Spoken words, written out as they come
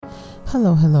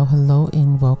Hello, hello, hello,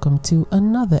 and welcome to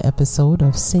another episode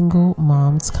of Single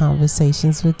Moms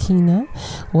Conversations with Kina.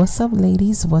 What's up,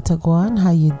 ladies? What a going?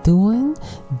 How you doing?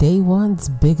 Day ones,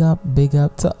 big up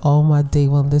to all my day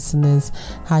one listeners.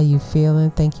 How you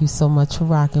feeling? Thank you so much for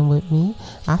rocking with me.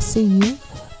 I see you.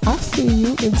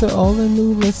 And to all the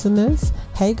new listeners,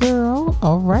 hey girl,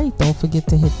 all right, don't forget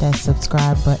to hit that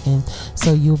subscribe button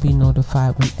so you'll be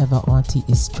notified whenever Auntie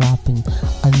is dropping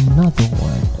another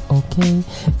one, okay?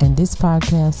 And this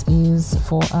podcast is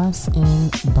for us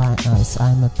and by us.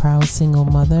 I'm a proud single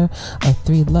mother of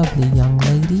 3 lovely young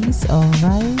ladies. All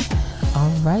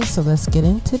right, so let's get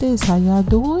into this. How y'all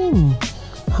doing?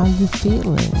 How you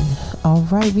feeling? All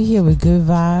right, we here with good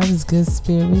vibes, good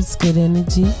spirits, good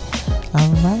energy. All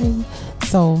right,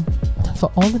 so for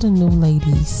all of the new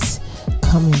ladies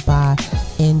coming by,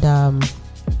 and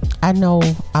I know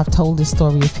I've told this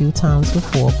story a few times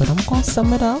before, but I'm gonna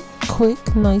sum it up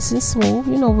quick, nice and smooth,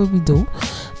 you know what we do,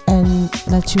 and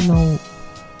let you know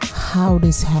how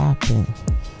this happened,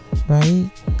 right?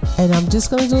 And I'm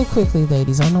just gonna do it quickly,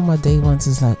 ladies. I know my day ones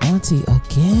is like, Auntie,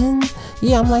 again?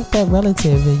 Yeah, I'm like that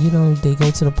relative that, you know, they go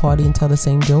to the party and tell the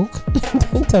same joke,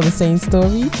 tell the same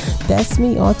story. That's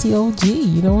me, Auntie OG,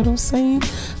 you know what I'm saying?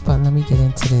 But let me get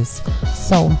into this.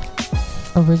 So,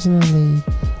 originally,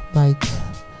 like,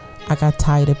 I got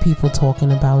tired of people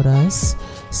talking about us,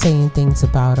 saying things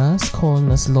about us,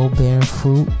 calling us low-bearing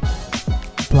fruit,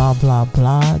 blah, blah,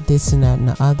 blah, this and that and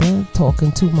the other,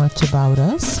 talking too much about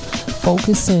us,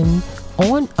 focusing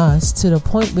on us to the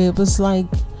point where it was like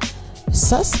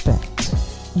suspect.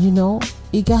 You know,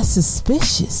 it got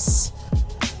suspicious.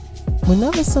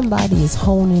 Whenever somebody is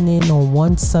honing in on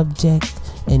one subject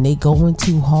and they going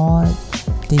too hard,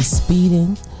 they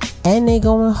speeding and they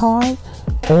going hard,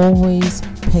 always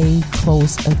pay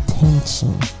close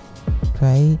attention,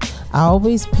 right? I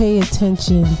always pay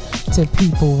attention to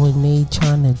people when they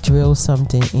trying to drill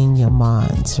something in your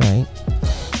minds, right?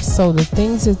 So the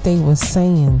things that they were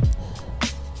saying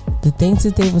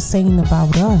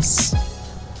about us,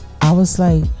 I was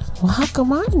like, well, how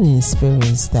come I didn't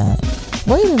experience that?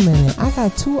 Wait a minute, I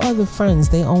got 2 other friends,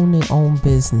 they own their own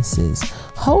businesses.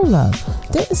 Hold up,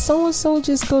 didn't so-and-so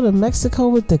just go to Mexico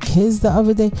with the kids the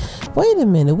other day? Wait a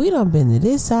minute, we done been to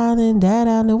this island, that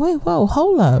island. Wait, whoa,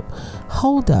 hold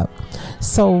up.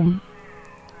 So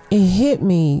it hit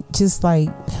me just like,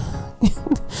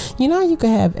 you know how you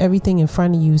can have everything in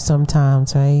front of you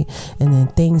sometimes, right? And then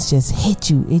things just hit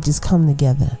you, it just come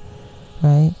together,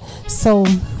 right? So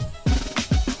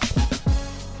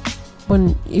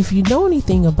if you know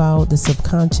anything about the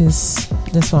subconscious,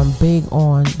 that's why I'm big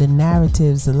on the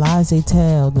narratives, the lies they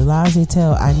tell.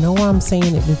 I know I'm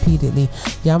saying it repeatedly.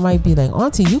 Y'all might be like,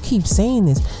 Auntie, you keep saying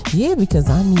this. Yeah, because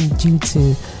I need you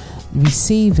to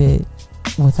receive it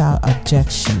without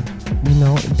objection. You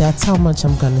know, that's how much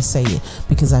I'm gonna say it,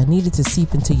 because I need it to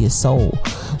seep into your soul.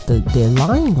 They're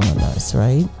lying on us,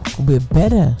 right? We're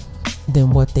better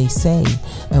than what they say,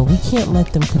 and we can't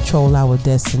let them control our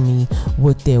destiny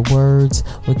with their words,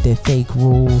 with their fake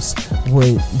rules,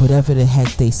 with whatever the heck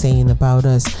they saying about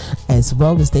us, as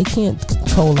well as they can't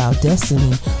control our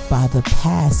destiny by the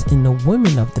past and the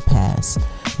women of the past,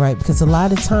 right? Because a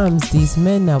lot of times these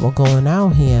men that were going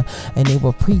out here and they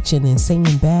were preaching and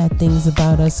saying bad things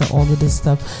about us and all of this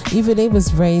stuff, either they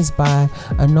was raised by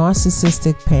a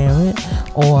narcissistic parent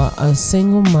or a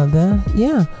single mother,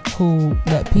 who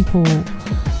let people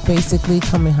basically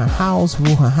come in her house,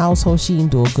 rule her household. She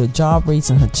didn't do a good job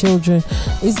raising her children.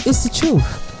 It's the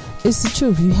truth. It's the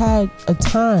truth. You had a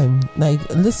time, like,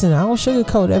 listen, I don't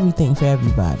sugarcoat everything for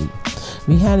everybody.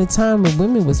 We had a time when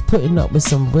women was putting up with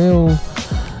some real,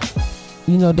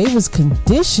 you know, they was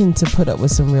conditioned to put up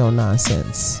with some real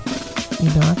nonsense. You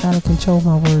know, I gotta control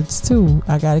my words too.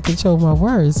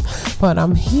 But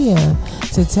I'm here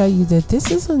to tell you that this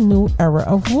is a new era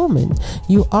of woman.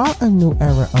 You are a new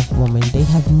era of woman. They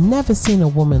have never seen a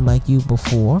woman like you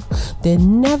before. They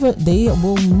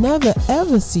will never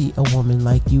ever see a woman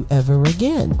like you ever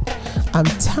again. I'm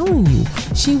telling you,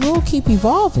 she will keep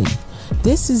evolving.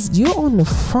 You're on the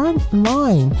front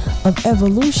line of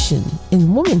evolution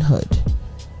in womanhood.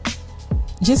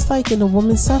 Just like in the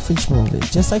women's suffrage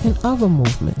movement, just like in other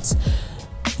movements,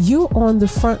 you're on the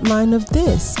front line of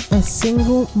this. As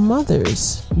single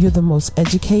mothers, you're the most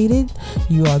educated,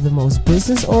 you are the most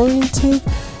business oriented,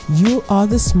 you are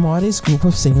the smartest group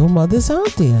of single mothers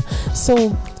out there. So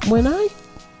when I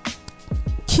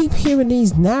keep hearing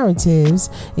these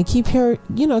narratives and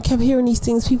kept hearing these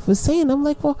things people were saying, I'm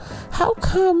like, well, how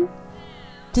come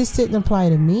this didn't apply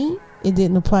to me? It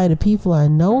didn't apply to people I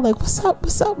know. Like, what's up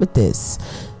with this?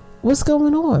 What's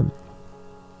going on?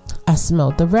 I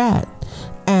smelled the rat.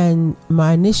 And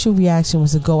my initial reaction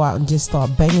was to go out and just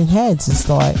start banging heads and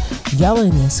start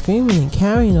yelling and screaming and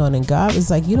carrying on. And God was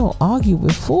like, you don't argue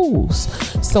with fools.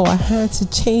 So I had to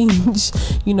change,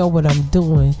 what I'm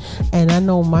doing. And I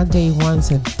know my day ones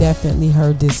have definitely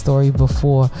heard this story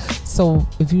before. So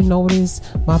if you notice,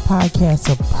 my podcasts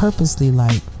are purposely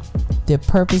light. They're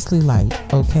purposely light,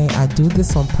 okay? I do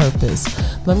this on purpose.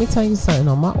 Let me tell you something.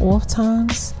 On my off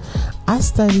times, I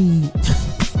study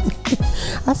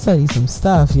some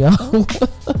stuff, yo.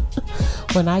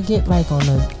 When I get like on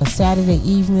a Saturday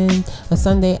evening, a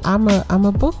Sunday, I'm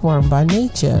a bookworm by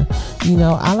nature.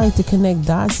 I like to connect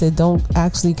dots that don't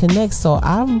actually connect. So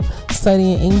I'm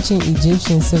studying ancient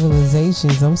Egyptian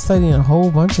civilizations. I'm studying a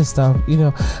whole bunch of stuff.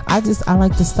 I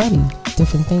like to study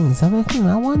different things. I'm like,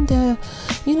 I wonder,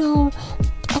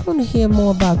 I want to hear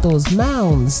more about those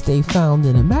mounds they found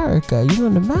in America. The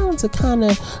mounds are kind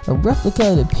of a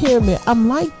replica of the pyramid. I'm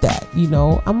like that,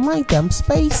 I'm like that. I'm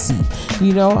spacey,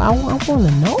 I want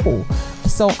to know.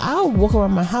 So I'll walk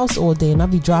around my house all day and I'll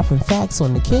be dropping facts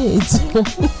on the kids.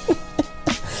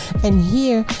 And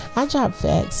here I drop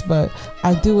facts, but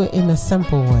I do it in a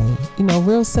simple way,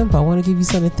 real simple. I want to give you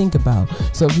something to think about.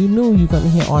 So if you knew, you're going to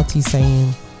hear Auntie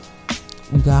saying,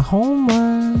 you got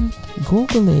homework,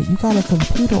 Google it. You got a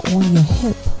computer on your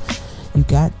hip. You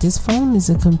got this phone is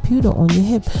a computer on your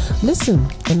hip. Listen,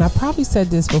 and I probably said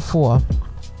this before.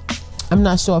 I'm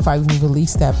not sure if I even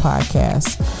released that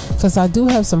podcast, because I do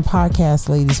have some podcast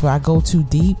ladies where I go too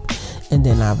deep and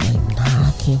then I'm like, nah,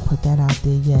 I can't put that out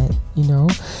there yet,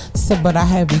 So, but I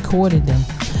have recorded them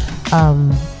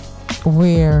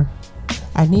where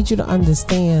I need you to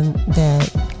understand that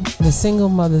the single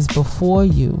mothers before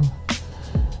you,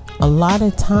 a lot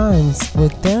of times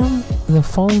with them, the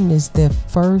phone is their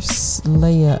first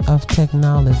layer of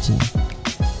technology.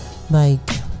 Like,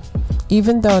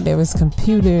 even though there was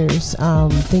computers,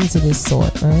 things of this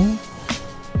sort, right?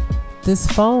 This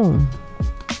phone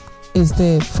is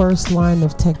their first line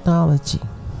of technology.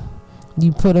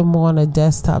 You put them on a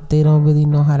desktop, they don't really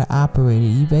know how to operate it.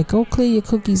 You better go clear your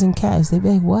cookies and cache. They be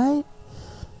like, what?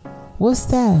 What's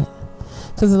that?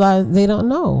 Because they don't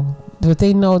know. But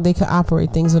they know they can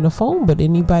operate things on the phone. But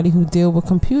anybody who deal with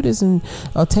computers and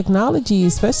technology,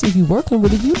 especially if you're working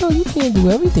with it, you can't do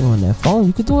everything on that phone.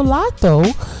 You can do a lot, though.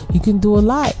 You can do a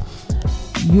lot.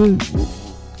 You're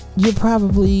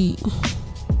probably,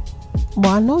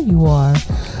 well, I know you are,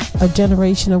 a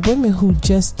generation of women who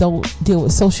just don't deal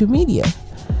with social media.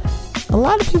 A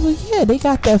lot of people, yeah, they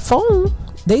got that phone.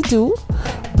 They do.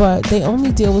 But they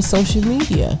only deal with social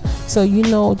media. So,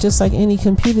 just like any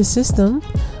computer system,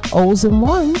 zeros and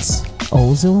ones,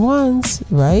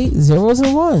 right? Zeros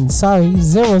and ones.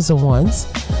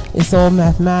 It's all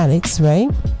mathematics, right?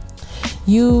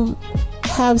 You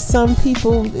have some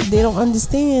people, they don't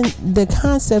understand the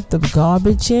concept of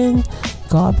garbage in,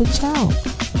 garbage out.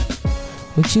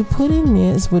 What you put in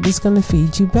there is what is going to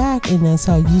feed you back, and that's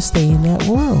how you stay in that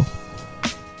world.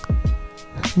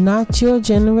 Not your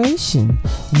generation.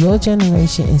 Your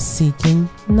generation is seeking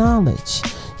knowledge.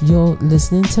 You're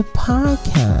listening to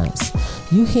podcasts.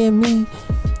 You hear me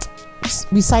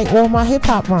recite all my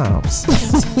hip-hop rhymes.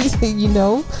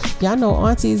 Y'all know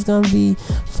Auntie is going to be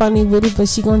funny with it, but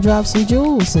she going to drop some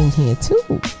jewels in here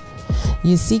too.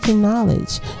 You're seeking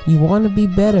knowledge. You want to be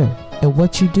better at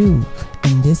what you do,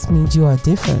 and this means you are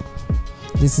different.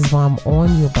 This is why I'm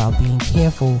on you about being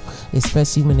careful,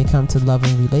 especially when it comes to love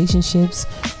and relationships.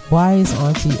 Why is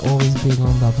Auntie always big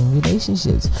on love and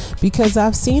relationships? Because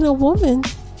I've seen a woman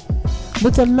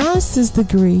with a master's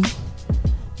degree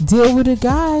deal with a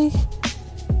guy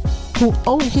who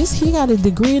he got a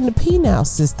degree in the penal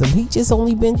system. He just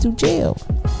only been through jail.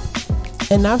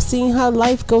 And I've seen her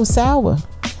life go sour,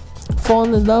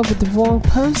 falling in love with the wrong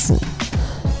person,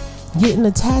 getting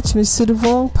attachments to the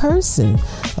wrong person.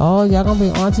 Oh, y'all gonna be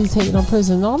Aunties hating on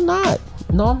prison? No, I'm not.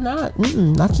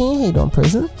 I can't hate on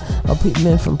prison or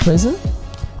men from prison.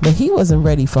 But he wasn't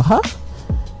ready for her.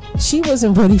 She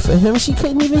wasn't ready for him. She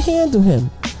couldn't even handle him.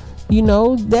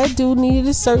 That dude needed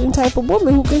a certain type of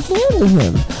woman who could handle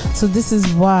him. So this is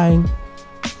why,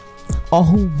 or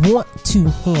who want to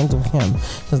handle him.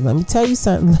 Because let me tell you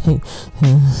something.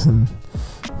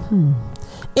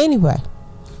 Anyway,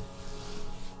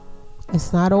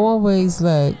 it's not always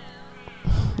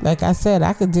like I said,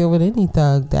 I could deal with any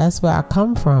thug. That's where I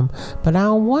come from. But I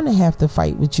don't want to have to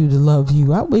fight with you to love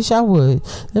you. I wish I would.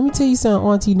 Let me tell you something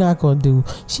Auntie not going to do.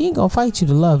 She ain't going to fight you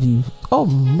to love you. Oh,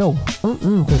 no.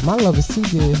 Because my love is too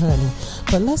good, honey.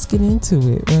 But let's get into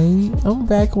it, right? I'm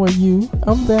back on you.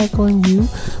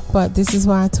 But this is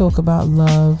why I talk about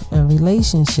love and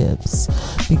relationships.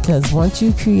 Because once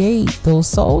you create those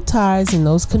soul ties and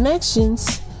those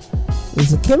connections,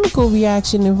 There's a chemical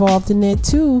reaction involved in it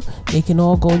too. It can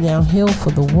all go downhill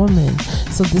for the woman.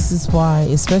 So this is why,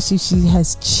 especially if she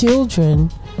has children,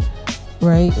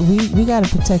 right? We got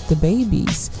to protect the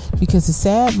babies, because the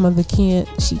sad mother can't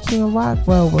rock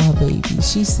well with her baby.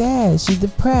 She's sad, she's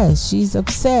depressed, she's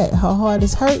upset, her heart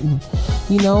is hurting.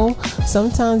 You know,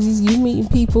 sometimes you meeting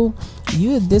people,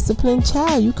 you're a disciplined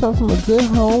child, you come from a good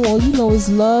home, all you know is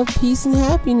love, peace, and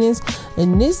happiness,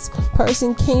 and this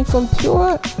person came from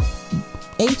pure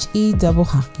HE double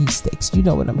hockey sticks. You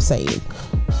know what I'm saying?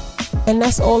 And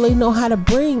that's all they know how to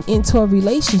bring into a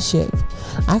relationship.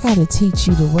 I got to teach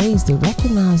you the ways to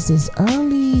recognize this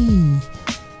early.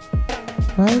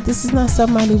 Right? This is not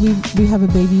somebody we have a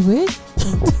baby with.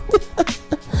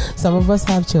 Some of us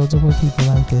have children with people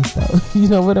like this, though. You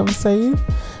know what I'm saying?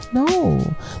 No.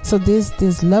 So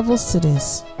there's levels to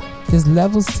this. There's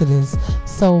levels to this.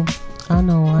 So I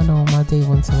know my day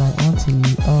went to like, auntie,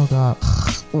 oh God.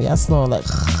 Yeah, I snore like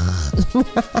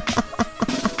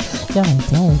y'all like,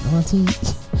 dang, auntie.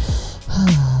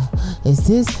 Is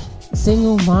this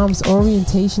single mom's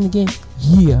orientation again?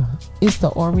 Yeah, it's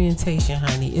the orientation,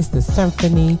 honey. It's the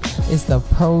symphony, it's the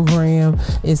program,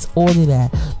 it's all of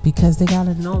that, because they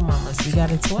gotta know, mamas. We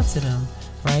gotta talk to them,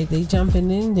 right? They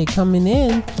jumping in, they coming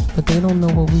in, but they don't know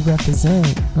what we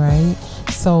represent, right?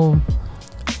 So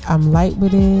I'm light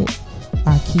with it.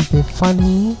 I keep it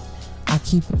funny. I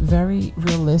keep it very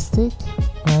realistic,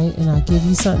 right? And I give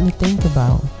you something to think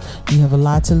about. You have a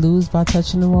lot to lose by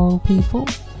touching the wrong people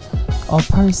or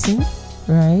person,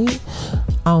 right?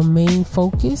 Our main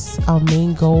focus, our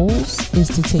main goals is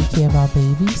to take care of our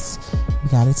babies. We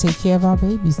got to take care of our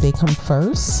babies. They come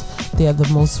first. They're the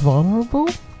most vulnerable.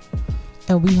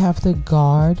 And we have to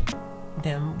guard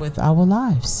them with our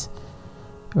lives,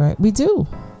 right? We do.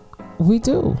 We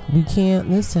can't,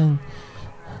 listen.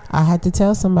 I had to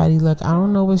tell somebody, look, I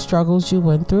don't know what struggles you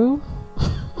went through.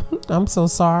 I'm so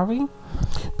sorry.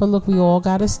 But look, we all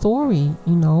got a story,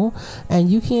 you know, and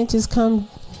you can't just come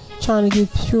trying to get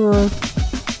pure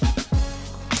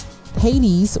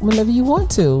Hades whenever you want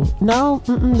to. No,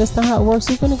 that's not how it works.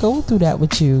 We're going to go through that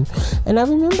with you. And I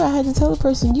remember I had to tell the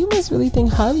person, you must really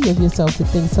think highly of yourself to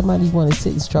think somebody want to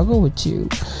sit and struggle with you,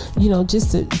 you know, just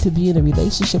to be in a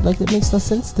relationship. Like, that makes no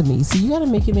sense to me. So you got to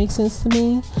make it make sense to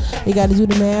me. You got to do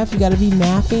the math. You got to be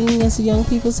mathing, as the young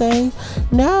people say.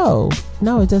 No,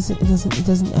 it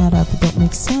doesn't add up. It don't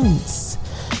make sense.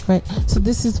 Right? So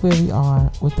this is where we are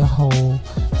with the whole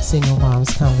single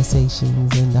moms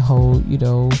conversations and the whole, you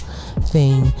know,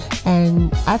 thing.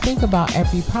 And I think about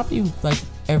every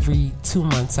 2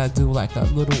 months I do like a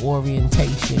little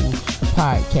orientation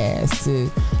podcast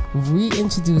to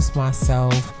reintroduce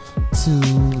myself to,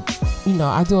 you know,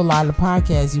 I do a lot of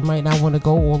podcasts. You might not want to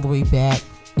go all the way back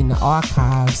in the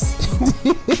archives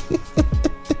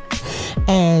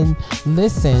and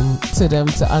listen to them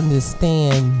to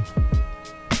understand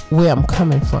where I'm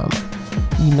coming from.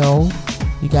 You know,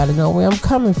 you got to know where I'm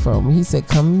coming from. He said,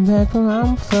 coming back where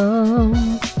I'm from,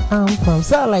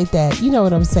 something like that. You know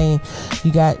what I'm saying?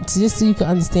 You got, just so you can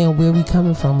understand where we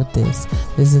coming from with this.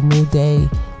 There's a new day.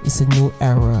 It's a new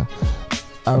era.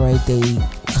 All right,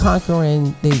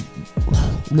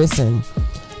 listen,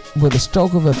 with a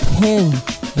stroke of a pen,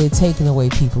 they're taking away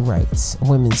people's rights,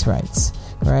 women's rights,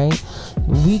 right?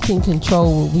 We can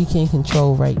control what we can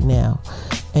control right now.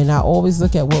 And I always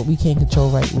look at what we can control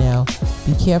right now.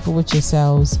 Be careful with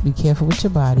yourselves. Be careful with your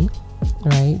body,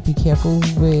 right? Be careful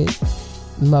with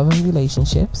loving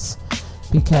relationships,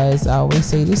 because I always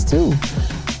say this too.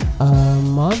 A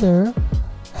mother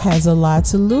has a lot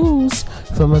to lose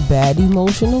from a bad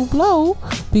emotional blow,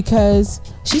 because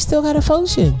she still got to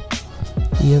function.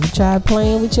 You ever tried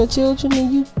playing with your children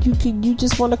and you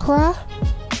just want to cry?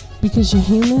 Because you're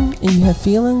human and you have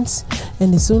feelings,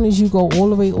 and as soon as you go all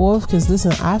the way off, because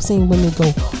listen, I've seen women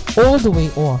go all the way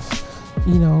off.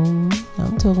 You know,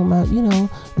 I'm talking about, you know,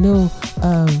 no,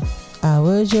 I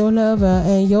was your lover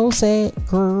and you said,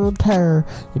 girl, her,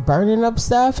 you're burning up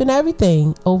stuff and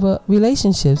everything over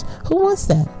relationships. Who wants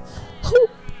that?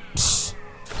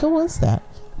 Who wants that?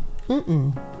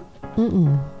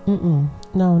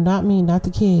 No, not me, not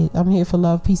the kid. I'm here for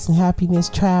love, peace, and happiness,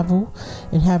 travel,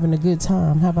 and having a good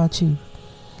time. How about you?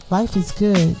 Life is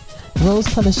good.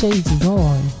 Rose-colored shades is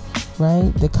on,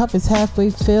 right? The cup is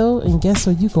halfway filled, and guess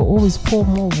what? You can always pour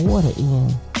more water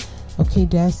in. Okay,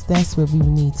 that's where we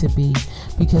need to be,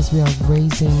 because we are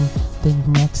raising the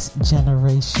next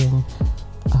generation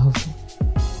of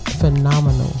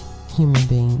phenomenal human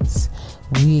beings.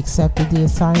 We accepted the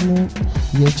assignment.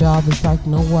 Your job is like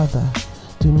no other.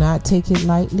 Do not take it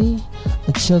lightly.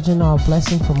 The children are a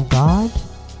blessing from God,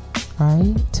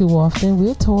 right? Too often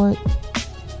we're taught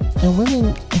And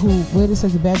women who wear this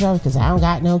as a badge of because I don't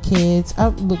got no kids.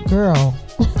 But girl,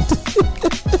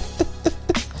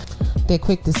 they're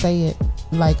quick to say it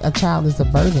like a child is a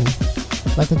burden.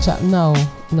 Like a child.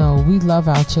 No, we love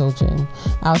our children.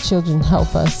 Our children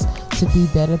help us to be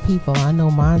better people. I know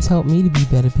mine's helped me to be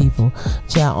better people.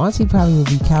 Child, auntie probably would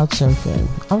be couch surfing.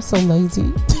 I'm so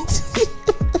lazy.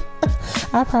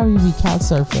 I'd probably be couch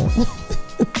surfing.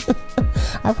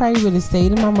 I probably would have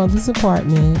stayed in my mother's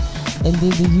apartment and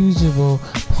did the usual,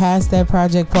 pass that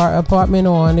project apartment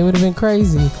on. It would have been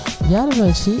crazy. Y'all don't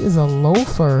know, she is a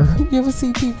loafer. You ever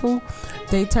see people,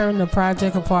 they turn the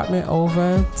project apartment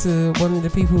over to one of the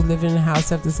people who live in the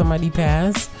house after somebody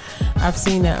passed? I've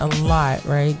seen that a lot,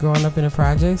 right? Growing up in the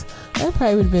projects. That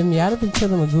probably would have been me. I'd have been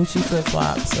chilling with Gucci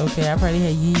flip-flops. Okay, I probably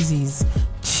had Yeezys,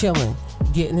 chilling,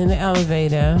 getting in the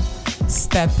elevator,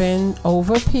 stepping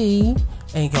over P,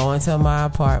 and going to my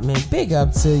apartment. Big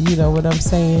up to, you know what I'm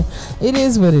saying? It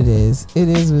is what it is. It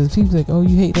is what people like, oh,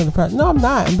 you hate on the project. No, I'm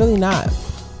not. I'm really not.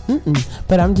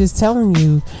 But I'm just telling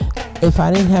you, if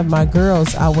I didn't have my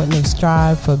girls, I wouldn't have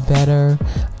strived for better.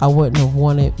 I wouldn't have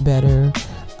wanted better.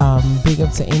 Big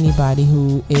up to anybody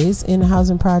who is in a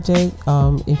housing project.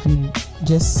 If you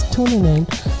just tuning in,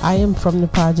 I am from the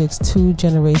projects 2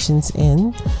 generations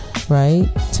in, right?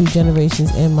 2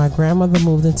 generations in. My grandmother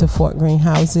moved into Fort Greene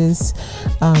houses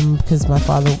because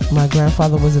my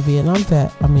grandfather was a Vietnam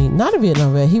vet. I mean, not a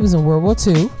Vietnam vet. He was in World War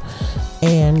II.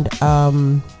 And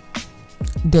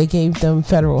they gave them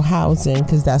federal housing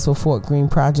because that's what Fort Greene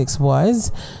Projects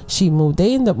was. They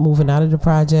ended up moving out of the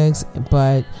projects,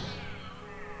 but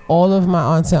all of my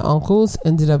aunts and uncles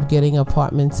ended up getting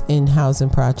apartments in housing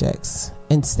projects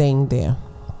and staying there.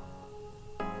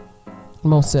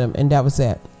 Most of them. And that was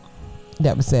it.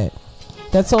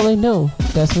 That's all they knew.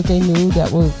 That's what they knew.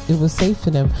 It was safe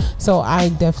for them. So I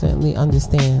definitely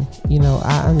understand. You know,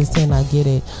 I understand. I get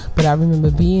it. But I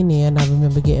remember being there, and I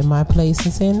remember getting my place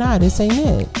and saying, nah, this ain't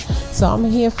it. So I'm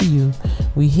here for you.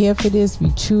 We here for this.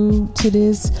 We true to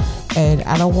this. And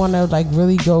I don't want to like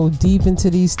really go deep into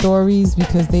these stories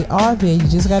because they are there. You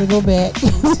just got to go back.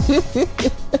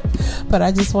 But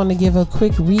I just want to give a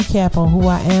quick recap on who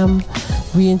I am,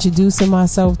 reintroducing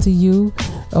myself to you.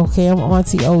 Okay, I'm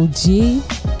Auntie OG,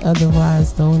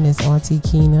 otherwise known as Auntie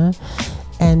Keena,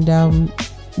 and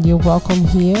you're welcome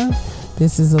here.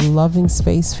 This is a loving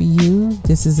space for you.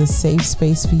 This is a safe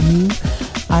space for you.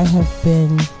 I have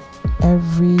been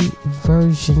every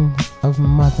version of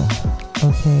mother.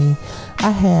 Okay,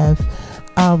 I have.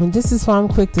 This is why I'm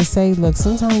quick to say, look,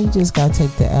 sometimes you just gotta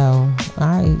take the L.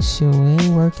 I sure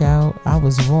ain't work out. I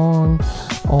was wrong,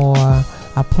 or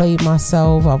I played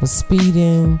myself. I was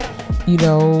speeding. You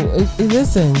know,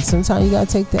 listen, sometimes you gotta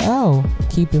take the L.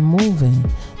 Keep it moving.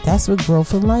 That's what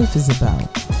growth in life is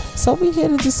about. So we're here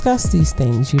to discuss these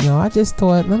things. You know, I just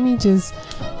thought, let me just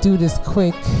do this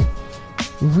quick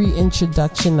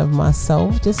reintroduction of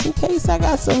myself, just in case I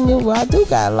got some new. I do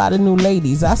got a lot of new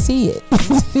ladies. I see it.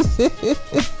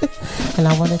 And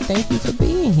I want to thank you for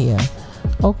being here.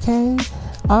 Okay.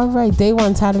 All right. Day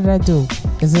one. How did I do?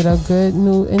 Is it a good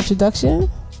new introduction?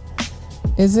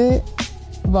 Is it?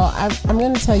 Well, I'm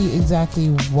going to tell you exactly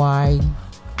why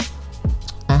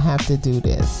I have to do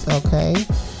this. Okay.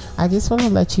 I just want to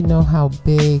let you know how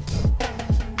big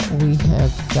we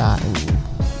have gotten.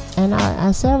 And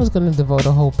I said I was going to devote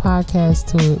a whole podcast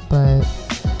to it, but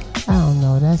I don't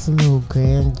know. That's a little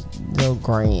grand.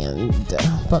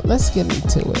 But let's get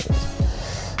into it.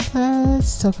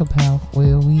 Let's talk about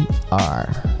where we are.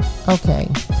 Okay.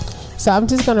 So I'm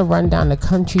just going to run down the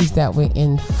countries that we're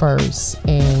in first.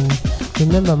 And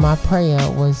remember, my prayer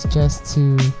was just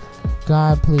to,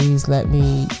 God, please let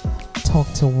me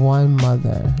talk to one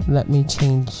mother. Let me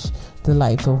change the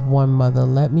life of one mother.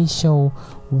 Let me show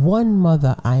one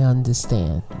mother I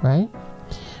understand, right?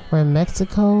 We're in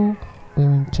Mexico. We're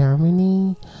in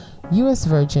Germany, U.S.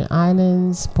 Virgin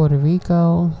Islands, Puerto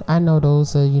Rico. I know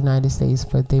those are United States,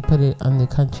 but they put it under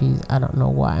countries. I don't know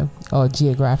why. Or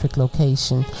geographic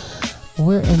location.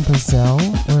 We're in Brazil.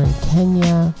 We're in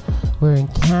Kenya. We're in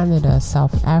Canada,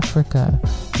 South Africa,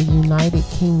 the United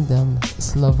Kingdom,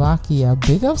 Slovakia.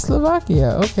 Big up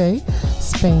Slovakia. Okay.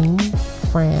 Spain,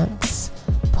 France,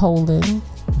 Poland,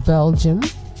 Belgium.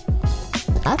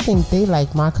 I think they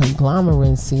like my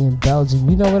conglomeracy in Belgium.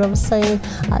 You know what I'm saying?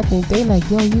 I think they like,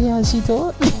 yo, you hear how she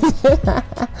talk?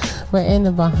 We're in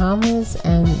the Bahamas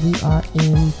and we are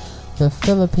in the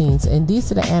Philippines. And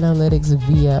these are the analytics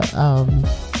via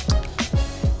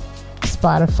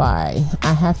Spotify.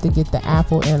 I have to get the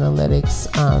Apple analytics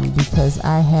because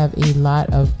I have a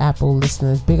lot of Apple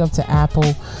listeners. Big up to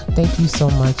Apple. Thank you so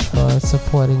much for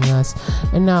supporting us.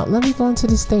 And now let me go into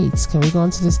the States. Can we go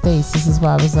into the States? This is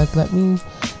why I was like, let me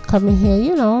come in here.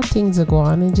 You know, things are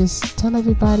going and just tell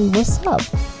everybody what's up.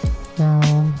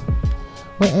 Now,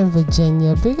 we're in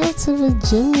Virginia. Big up to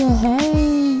Virginia.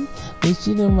 Hey. Which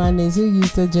you know my niggas who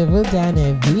used to dribble down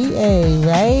in VA,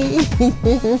 right?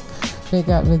 Big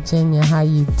up Virginia, how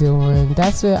you doing?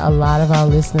 That's where a lot of our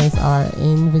listeners are,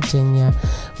 in Virginia.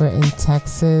 We're in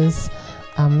Texas.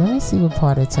 Let me see what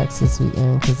part of Texas we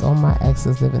in, because all my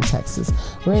exes live in Texas.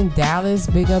 We're in Dallas.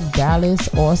 Big up Dallas,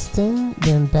 Austin,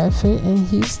 then Bedford and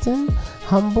Houston,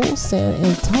 Humboldt, San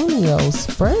Antonio,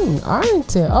 Spring,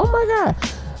 Arlington. Oh my God.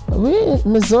 We're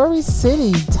in Missouri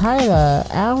City, Tyler,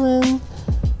 Allen,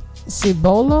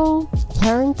 Cibolo,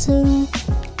 Carrington.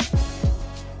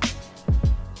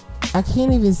 I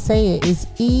can't even say it. It's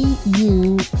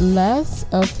EU, Les,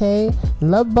 okay,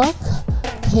 Lubbock,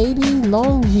 Katy,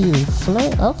 Longview,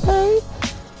 Flint, okay,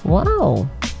 wow,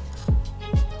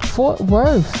 Fort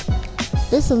Worth.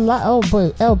 It's a lot. Oh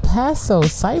boy, El Paso,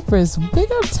 Cypress, big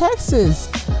up Texas,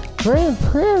 Grand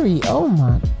Prairie. Oh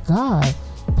my God,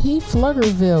 P.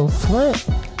 Pflugerville, Flint,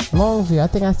 Longview. I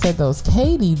think I said those.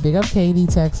 Katy, big up Katy,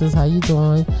 Texas. How you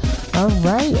doing? All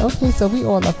right. Okay, so we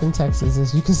all up in Texas,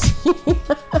 as you can see.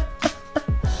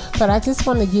 But I just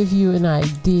want to give you an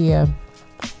idea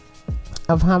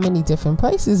of how many different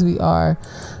places we are.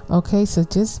 Okay, so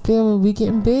just feel we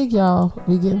getting big, y'all.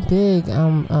 We getting big.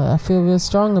 I feel real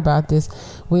strong about this.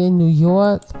 We're in New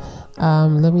York.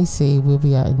 Let me see. We'll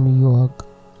be out in New York.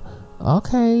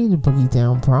 Okay, the Boogie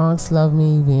Down Bronx love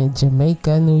me. We're in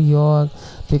Jamaica, New York.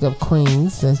 Big up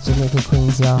Queens. That's Jamaica,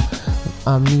 Queens, y'all.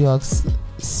 New York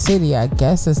City, I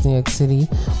guess that's New York City.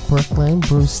 Brooklyn,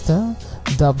 Brewster,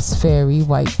 Dobbs Ferry,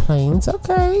 White Plains.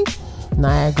 Okay.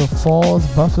 Niagara Falls,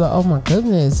 Buffalo. Oh my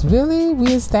goodness, really?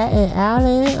 We in Staten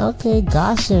Island. Okay.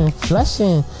 Goshen,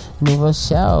 Flushing, New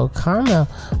Rochelle, Carmel.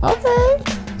 Okay.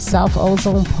 South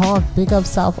Ozone Park. Big up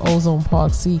South Ozone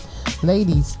Park. See,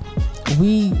 ladies,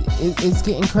 it's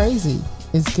getting crazy.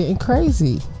 It's getting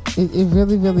crazy. It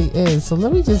really, really is. So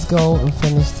let me just go and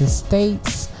finish the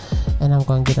states, and I'm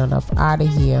going to get on up out of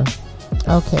here.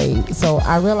 Okay, so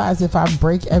I realize if I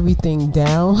break everything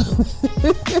down,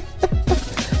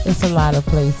 it's a lot of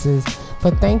places.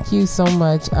 But thank you so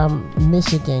much.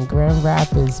 Michigan, Grand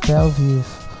Rapids, Bellevue,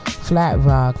 Flat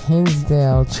Rock,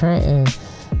 Hinsdale, Trenton.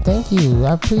 Thank you.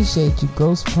 I appreciate you.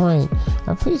 Grosse Point.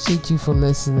 I appreciate you for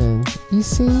listening. You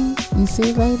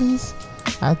see, ladies?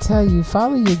 I tell you,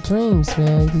 follow your dreams,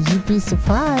 man, because you'd be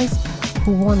surprised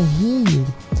who want to hear you.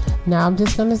 Now, I'm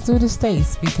just going to do the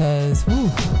states because,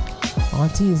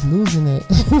 Auntie is losing it.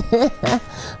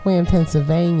 We're in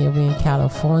Pennsylvania. We're in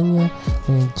California.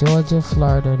 We're in Georgia,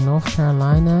 Florida, North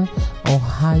Carolina,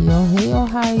 Ohio. Hey,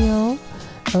 Ohio.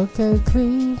 Okay,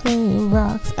 Cleveland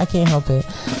rocks. I can't help it.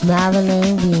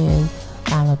 Maryland. We're in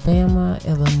Alabama,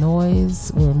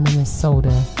 Illinois. We're in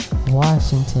Minnesota,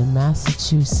 Washington,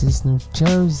 Massachusetts, New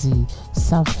Jersey,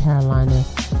 South Carolina,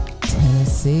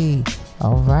 Tennessee.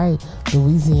 All right.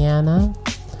 Louisiana,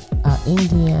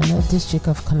 Indiana, District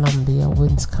of Columbia,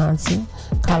 Wisconsin,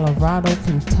 Colorado,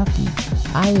 Kentucky,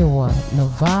 Iowa,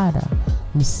 Nevada,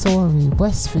 Missouri,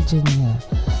 West Virginia,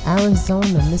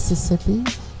 Arizona, Mississippi,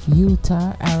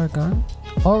 Utah,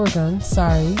 Oregon,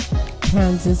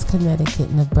 Kansas,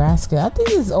 Connecticut, Nebraska. I think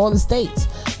it's all the states.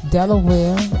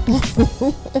 Delaware,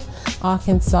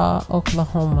 Arkansas,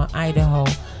 Oklahoma, Idaho.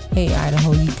 Hey,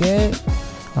 Idaho, you good?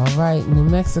 All right, New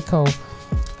Mexico,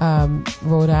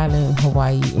 Rhode Island,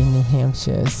 Hawaii, and New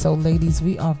Hampshire. So, ladies,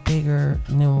 we are bigger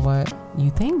than what you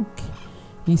think.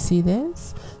 You see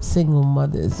this? Single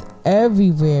mothers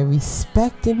everywhere,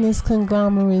 respecting this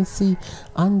conglomeracy,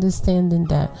 understanding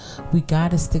that we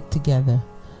gotta stick together.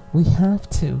 We have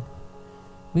to.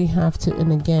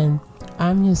 And again,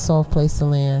 I'm your soft place to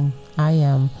land. I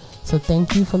am. So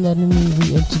thank you for letting me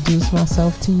reintroduce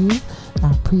myself to you.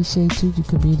 I appreciate you. You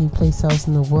could be any place else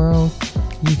in the world.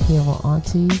 You here with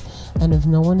Auntie. And if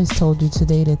no one has told you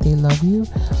today that they love you,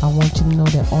 I want you to know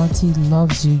that Auntie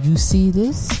loves you. You see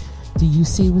this? Do you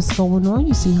see what's going on?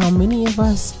 You see how many of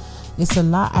us? It's a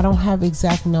lot. I don't have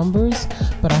exact numbers,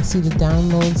 but I see the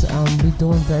downloads. We're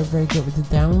doing very, very good with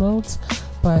the downloads.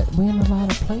 But we're in a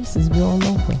lot of places. We're all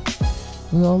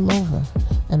over.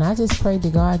 And I just pray to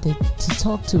God to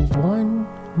talk to one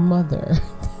mother.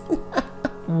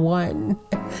 One.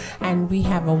 And we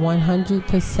have a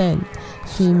 100%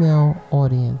 female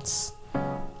audience.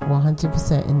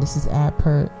 100%. And this is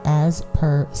as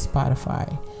per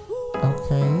Spotify.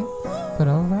 Okay. But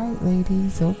alright,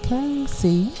 ladies, okay.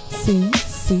 See,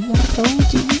 I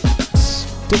told you.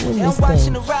 Doing this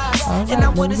thing. Alright,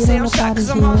 let me get on up out of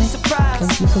here.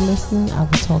 Thank you for listening. I will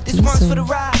talk to you soon.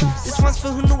 Peace. This one's for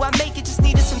who knew I make it, just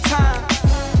needed some time.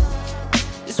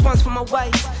 This one's for my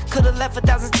wife, could've left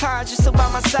 1,000 times just to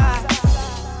by my side.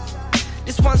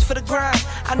 This one's for the grind,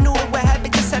 I knew it would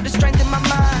happen, just had the strength in my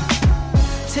mind.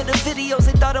 To the videos,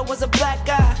 they thought I was a black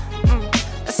guy.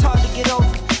 That's hard to get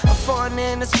over. I'm foreigner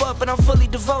in the sport, but I'm fully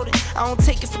devoted. I don't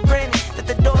take it for granted that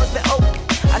the door's been open.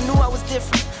 I knew I was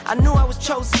different, I knew I was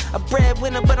chosen. A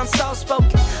breadwinner, but I'm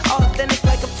soft-spoken. Authentic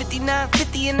like a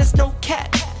 5950 and there's no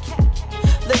cap.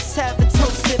 Let's have a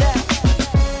toast to that.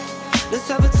 Let's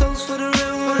have a toast for the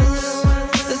real ones.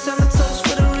 Let's have a toast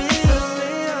for the real.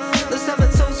 Let's have a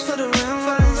toast for the real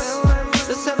ones.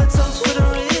 Let's have a toast for the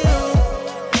real.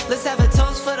 Let's have a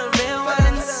toast for the real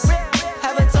ones.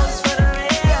 Have a toast for the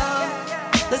real.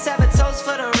 Let's have a toast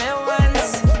for the real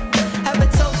ones. Have a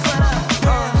toast for the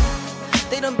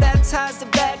They done baptized the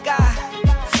bad guy.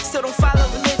 Still don't follow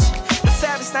religion. The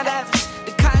fabric's not average.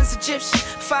 The cotton's Egyptian.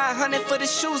 500 for the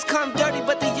shoes come dirty,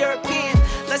 but the European.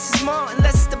 Less is more and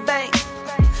less is the bank.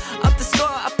 Up the score,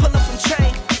 I pull up from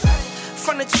trade.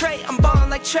 From the tray, I'm ballin'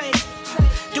 like Trey.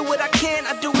 Do what I can,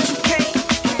 I do what you can't.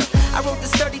 I wrote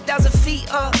this 30,000 feet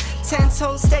up. 10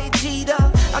 toes stay G'd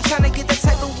up. I'm tryna get that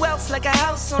type of wealth like a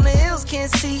house on the hills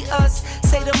can't see us.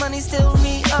 Say the money still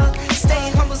me up.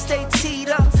 Stay humble, stay teed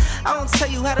up. I don't tell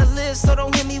you how to live, so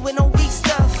don't hit me with no weak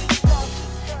stuff.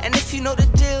 And if you know the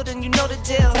deal, then you know the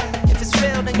deal. If it's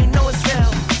real, then you know it's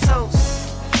real.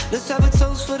 Toast. Let's have a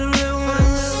toast for the real ones.